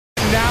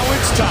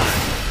it's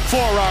time for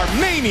our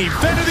main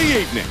event of the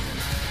evening.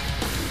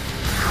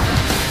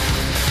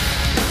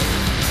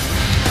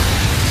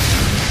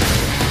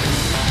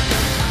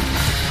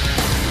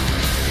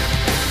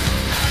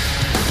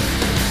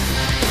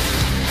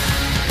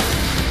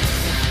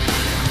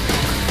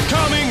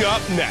 Coming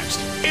up next,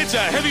 it's a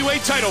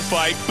heavyweight title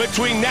fight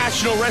between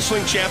National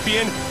Wrestling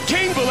Champion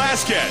Cain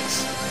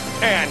Velasquez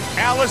and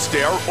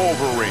Valesquez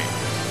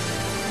Overeem.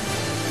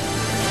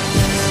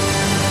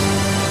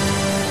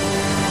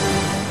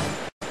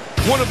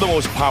 One of the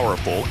most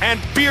powerful and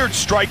feared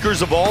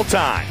strikers of all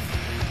time,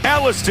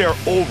 Valesquez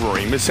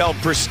Overeem has held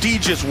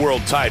prestigious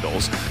world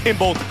titles in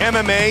both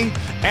MMA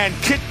and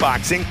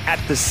kickboxing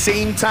at the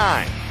same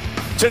time.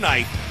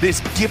 Tonight, this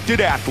gifted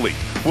athlete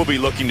will be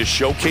looking to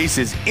showcase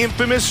his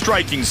infamous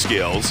striking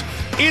skills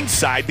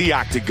inside the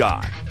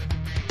octagon.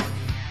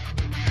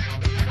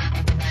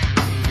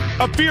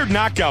 A feared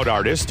knockout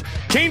artist,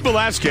 Cain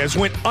Velasquez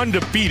went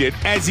undefeated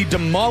as he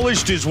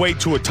demolished his way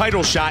to a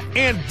title shot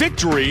and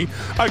victory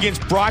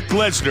against Brock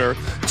Lesnar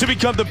to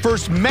become the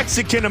first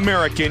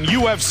Mexican-American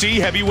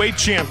UFC heavyweight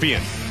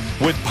champion.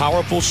 With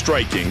powerful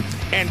striking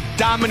and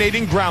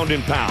dominating ground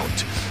and pound,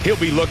 he'll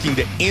be looking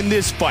to end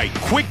this fight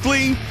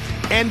quickly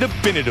and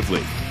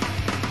definitively.